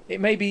sea.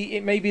 It may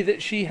be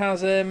that she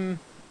has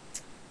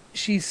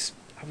she's,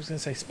 I was going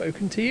to say,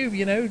 spoken to you,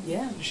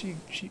 Yeah. She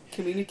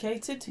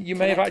Communicated. you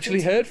may have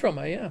actually heard from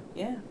her, yeah.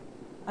 Yeah.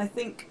 I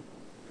think,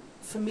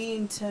 for me,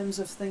 in terms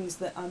of things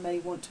that I may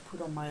want to put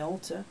on my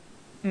altar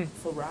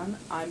for Ran,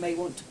 I may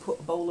want to put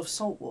a bowl of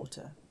salt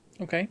water.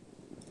 Okay.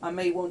 I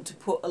may want to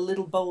put a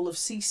little bowl of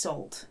sea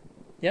salt.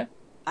 Yeah.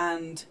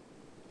 And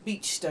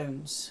beach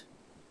stones.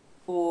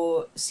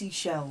 Or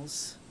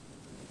seashells.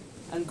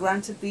 And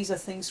granted, these are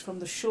things from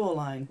the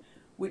shoreline,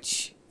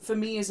 which for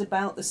me is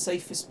about the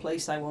safest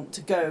place I want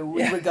to go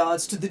with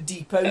regards to the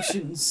deep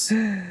oceans.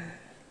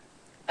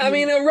 I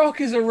mean, a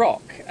rock is a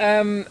rock,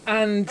 and...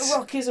 A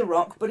rock is a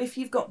rock, but if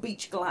you've got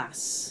beach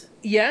glass...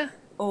 Yeah?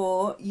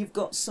 Or you've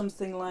got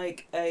something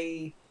like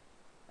a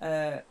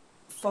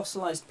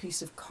fossilised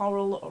piece of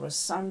coral, or a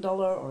sand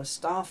dollar, or a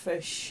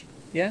starfish...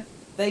 Yeah?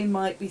 they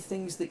might be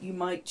things that you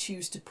might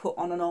choose to put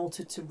on an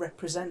altar to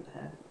represent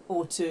her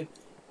or to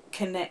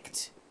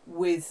connect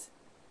with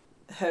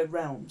her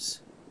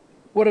realms.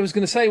 What I was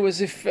going to say was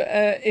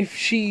if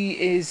she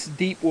is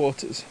deep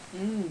waters,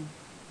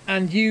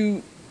 and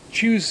you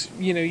choose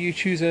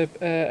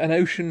an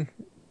ocean,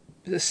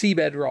 a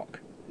seabed rock.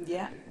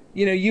 Yeah.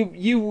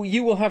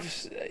 You will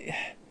have.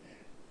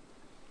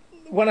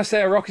 When I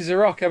say a rock is a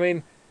rock, I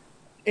mean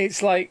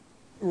it's like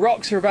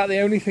rocks are about the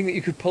only thing that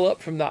you could pull up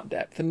from that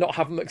depth and not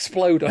have them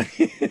explode on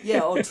you.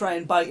 Yeah, or try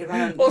and bite your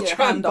hand. Or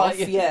try and bite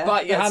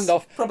your hand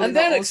off, probably and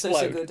not then also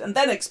explode. so good. And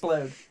then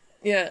explode.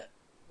 Yeah.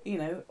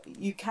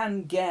 You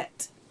can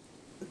get.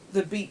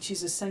 The beach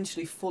is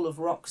essentially full of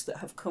rocks that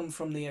have come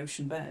from the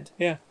ocean bed.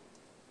 Yeah.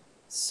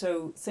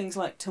 So things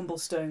like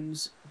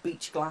tumblestones,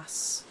 beach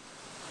glass,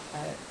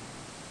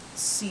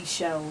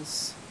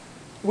 seashells.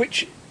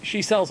 Which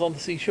she sells on the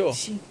seashore.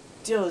 She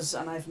does,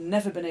 and I've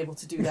never been able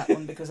to do that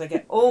one because I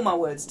get all my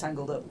words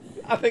tangled up.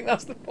 I think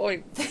that's the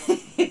point.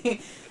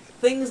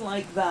 Things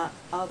like that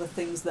are the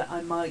things that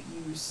I might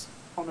use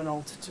on an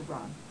altar to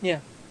run. Yeah.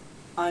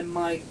 I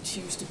might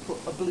choose to put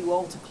a blue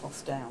altar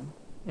cloth down.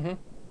 Mm-hmm.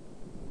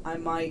 I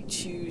might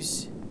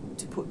choose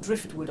to put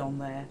driftwood on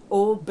there,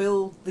 or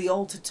build the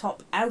altar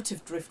top out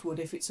of driftwood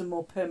if it's a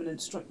more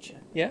permanent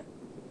structure. Yeah.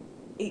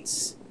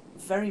 It's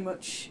very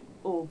much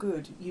all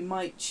good. You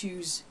might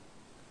choose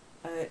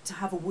to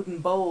have a wooden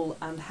bowl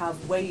and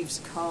have waves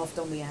carved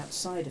on the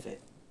outside of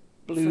it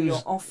for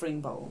your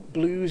offering bowl.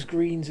 Blues,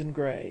 greens, and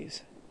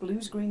greys.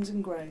 Blues, greens,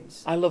 and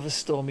greys. I love a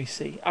stormy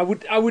sea. I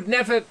would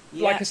never,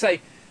 like I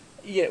say,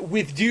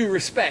 with due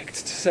respect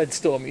to said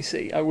stormy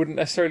sea, I wouldn't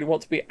necessarily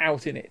want to be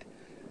out in it.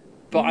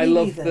 But I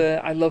love the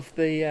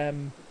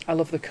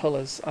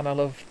colours, and I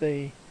love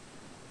the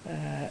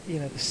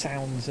the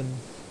sounds and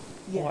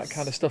all that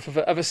kind of stuff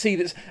of a sea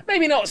that's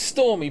maybe not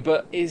stormy,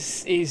 but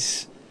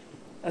is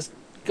has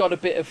got a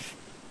bit of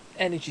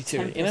energy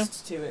to it,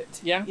 Tempest to it.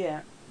 Yeah.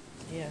 Yeah.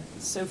 Yeah.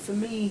 So for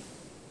me,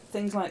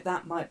 things like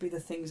that might be the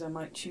things I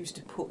might choose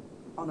to put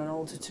on an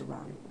altar to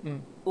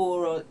run,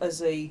 or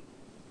as a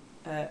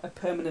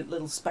permanent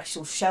little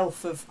special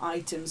shelf of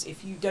items.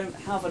 If you don't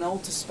have an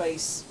altar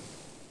space,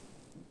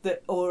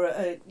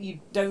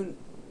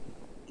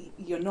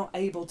 you're not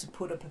able to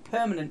put up a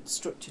permanent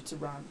structure to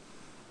run,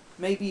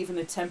 maybe even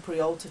a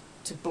temporary altar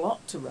to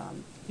block to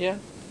run. Yeah.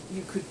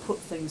 You could put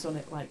things on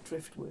it like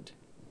driftwood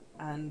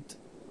and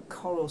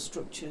coral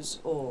structures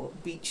or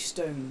beach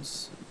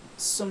stones,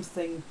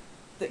 something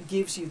that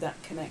gives you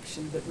that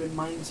connection, that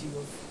reminds you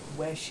of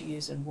where she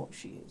is and what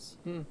she is.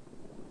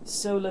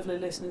 So, lovely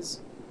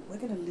listeners, we're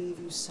going to leave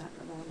you sat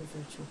around a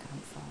virtual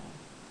campfire,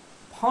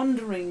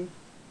 pondering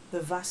the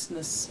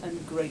vastness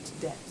and great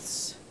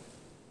depths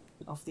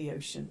of the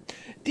ocean.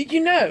 Did you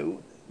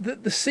know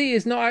that the sea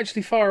is not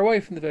actually far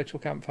away from the virtual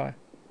campfire?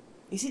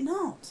 Is it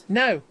not?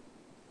 No.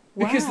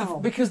 Wow.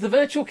 Because the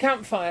virtual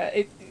campfire,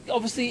 it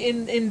obviously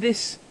in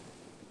this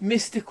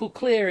mystical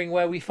clearing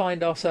where we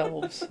find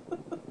ourselves,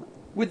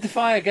 with the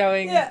fire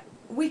going,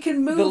 we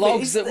can move the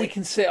logs that we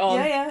can sit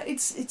on.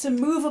 It's a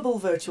movable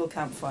virtual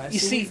campfire. You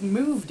see, we've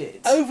moved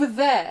it over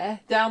there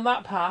down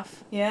that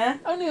path. Yeah.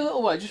 Only a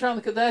little way, just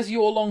round the. There's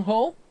your long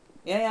haul.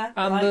 Yeah.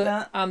 And like the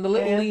that. and the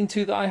little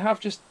lean-to that I have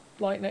just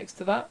like next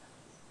to that,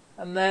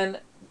 and then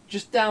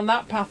just down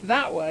that path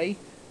that way,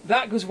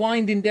 that goes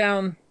winding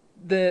down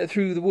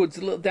through the woods,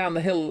 a little down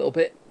the hill a little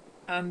bit,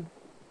 and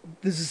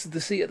there's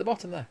the sea at the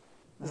bottom there.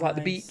 There's like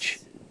the beach.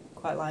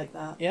 Quite like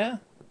that. Yeah.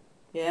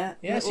 Yeah.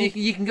 Yeah. So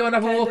you can go and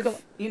have a walk.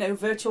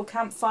 Virtual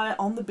campfire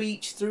on the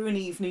beach through an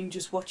evening,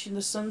 just watching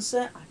the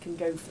sunset. I can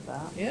go for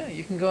that. Yeah,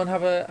 you can go and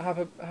have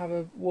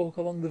a walk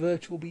along the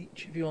virtual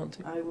beach if you want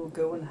to. I will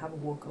go and have a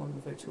walk along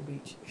the virtual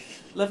beach.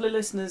 Lovely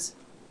listeners,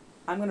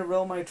 I'm going to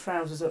roll my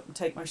trousers up and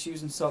take my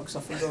shoes and socks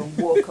off and go and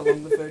walk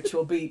along the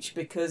virtual beach,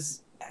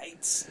 because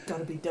it's got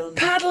to be done.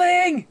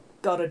 Paddling!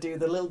 Got to do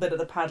the little bit of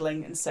the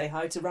paddling and say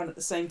hi to Ran at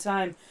the same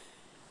time.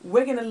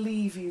 We're going to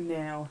leave you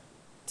now.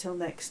 Till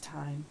next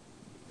time.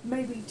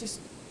 Maybe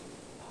just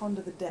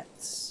ponder the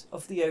depths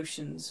of the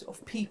oceans,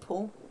 of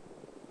people.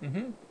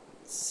 Mm-hmm.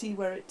 See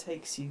where it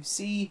takes you.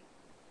 See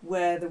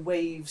where the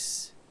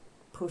waves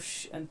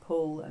push and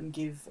pull and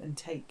give and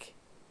take.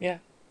 Yeah.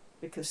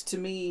 Because to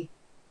me,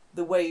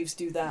 the waves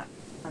do that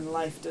and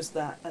life does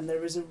that, and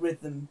there is a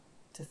rhythm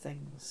to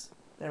things.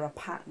 There are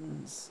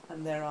patterns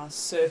and there are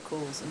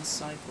circles and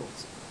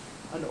cycles,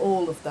 and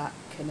all of that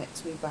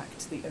connects me back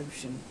to the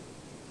ocean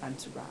and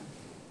to Ran.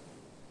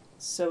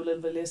 So,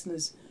 lovely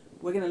listeners,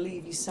 we're going to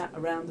leave you sat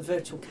around the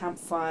virtual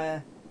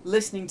campfire,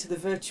 listening to the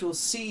virtual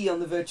sea on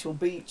the virtual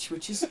beach,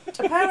 which is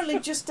apparently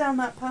just down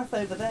that path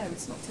over there.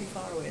 It's not too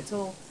far away at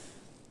all.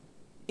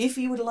 If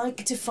you would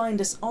like to find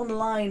us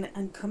online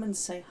and come and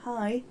say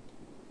hi,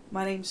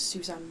 my name's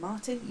Suzanne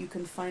Martin. You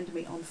can find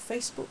me on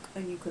Facebook,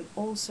 and you can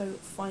also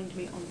find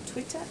me on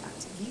Twitter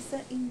at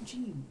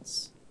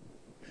YetherInGenes.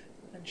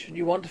 And should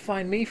you want to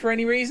find me for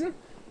any reason,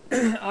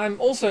 I'm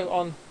also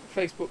on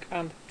Facebook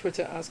and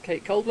Twitter as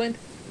Kate Coldwind,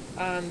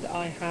 and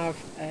I have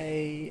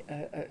a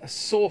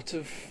sort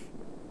of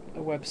a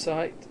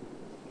website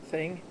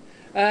thing.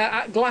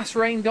 at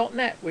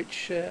glassrain.net,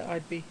 which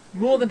I'd be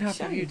more than happy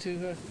for Shame. you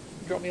to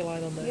drop me a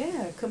line on there.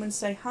 Yeah, come and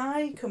say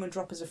hi, come and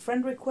drop us a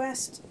friend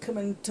request, come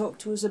and talk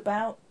to us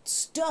about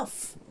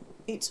stuff.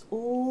 It's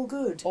all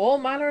good. All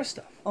manner of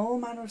stuff. All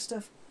manner of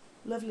stuff.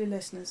 Lovely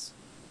listeners.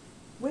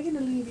 We're going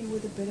to leave you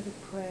with a bit of a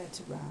prayer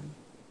to Ran.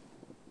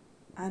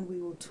 And we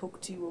will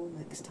talk to you all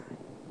next time.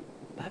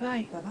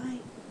 Bye-bye. Bye-bye.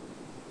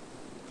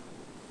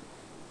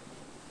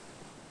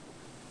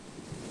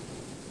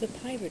 The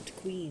Pirate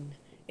Queen,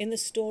 in the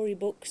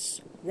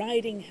storybooks,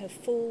 riding her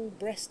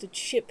full-breasted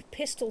ship,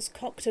 pistols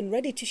cocked and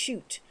ready to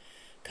shoot,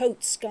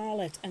 coat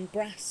scarlet and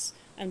brass,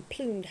 and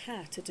plumed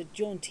hat at a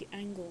jaunty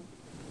angle.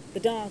 The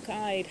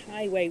dark-eyed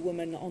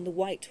highwaywoman on the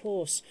white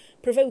horse,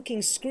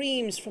 provoking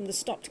screams from the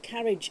stopped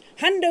carriage,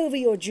 "Hand over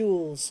your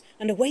jewels!"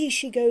 and away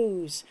she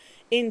goes,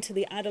 into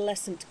the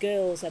adolescent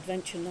girl's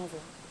adventure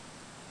novel.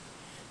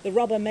 The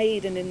robber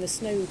maiden in the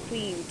Snow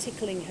Queen,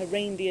 tickling her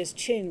reindeer's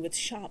chin with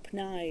sharp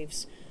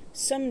knives,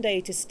 some day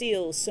to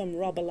steal some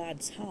robber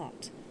lad's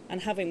heart,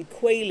 and have him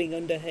quailing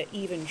under her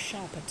even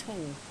sharper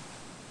tongue.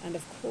 And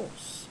of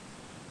course,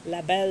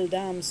 La Belle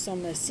Dame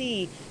Sans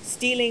Merci,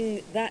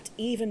 stealing that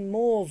even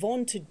more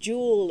vaunted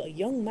jewel, a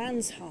young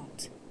man's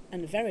heart,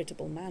 and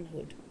veritable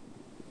manhood.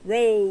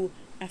 Row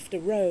after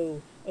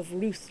row of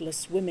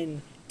ruthless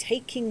women,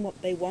 taking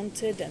what they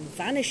wanted and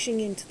vanishing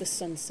into the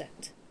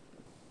sunset.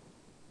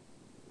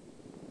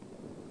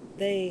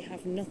 They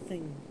have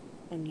nothing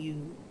on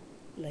you,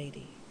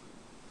 lady.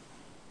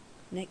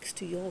 Next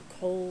to your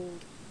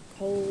cold,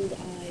 cold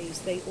eyes,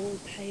 they all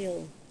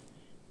pale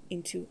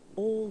into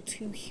all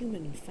too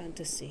human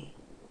fantasy.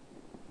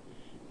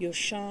 Your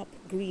sharp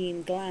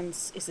green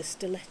glance is a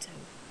stiletto,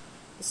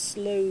 the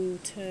slow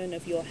turn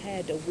of your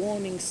head a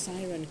warning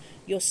siren,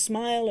 your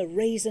smile a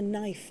razor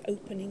knife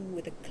opening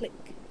with a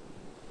click.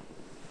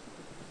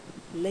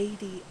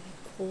 Lady,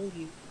 I call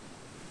you.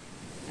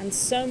 And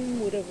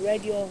some would have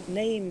read your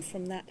name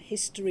from that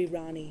history,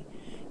 Rani,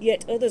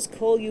 yet others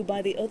call you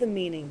by the other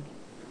meaning.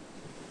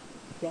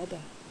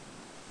 Robber,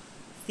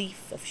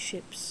 thief of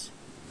ships,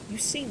 you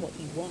see what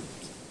you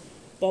want,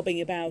 bobbing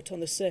about on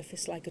the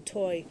surface like a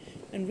toy,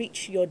 and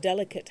reach your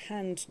delicate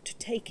hand to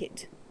take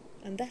it,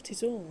 and that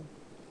is all.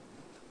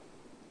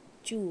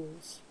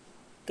 Jewels,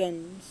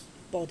 guns,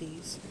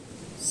 bodies,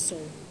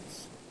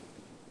 souls,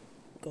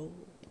 gold.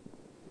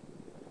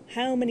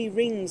 How many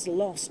rings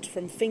lost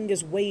from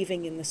fingers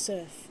waving in the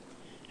surf?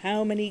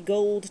 How many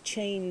gold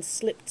chains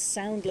slipped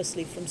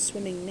soundlessly from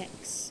swimming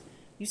necks?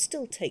 You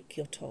still take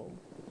your toll.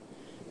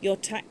 Your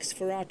tax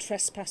for our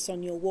trespass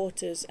on your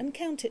waters, and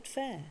count it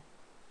fair.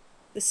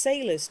 The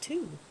sailors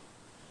too.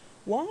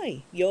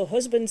 Why, your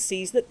husband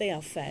sees that they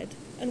are fed,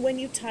 and when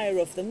you tire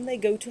of them, they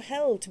go to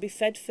hell to be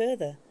fed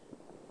further.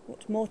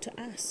 What more to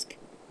ask?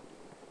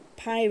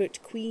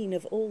 Pirate queen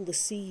of all the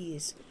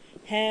seas,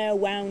 hair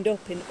wound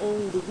up in all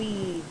the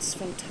weeds,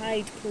 from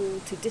tide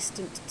pool to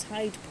distant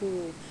tide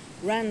pool,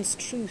 Ran's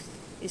truth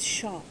is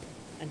sharp,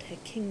 and her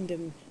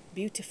kingdom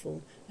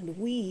beautiful, and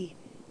we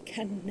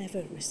can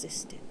never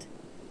resist it.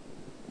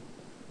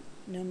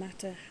 No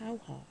matter how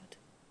hard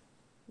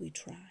we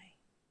try.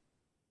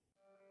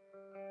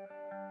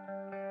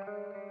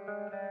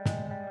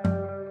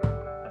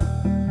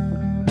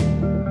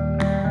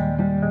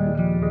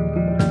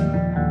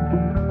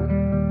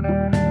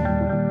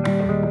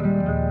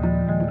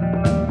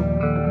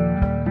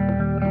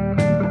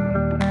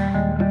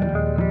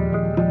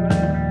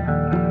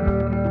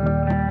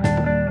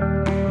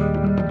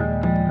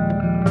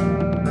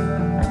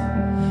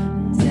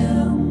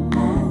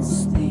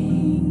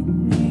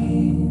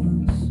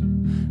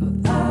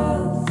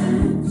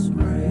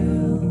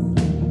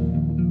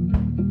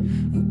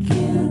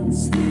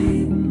 Against the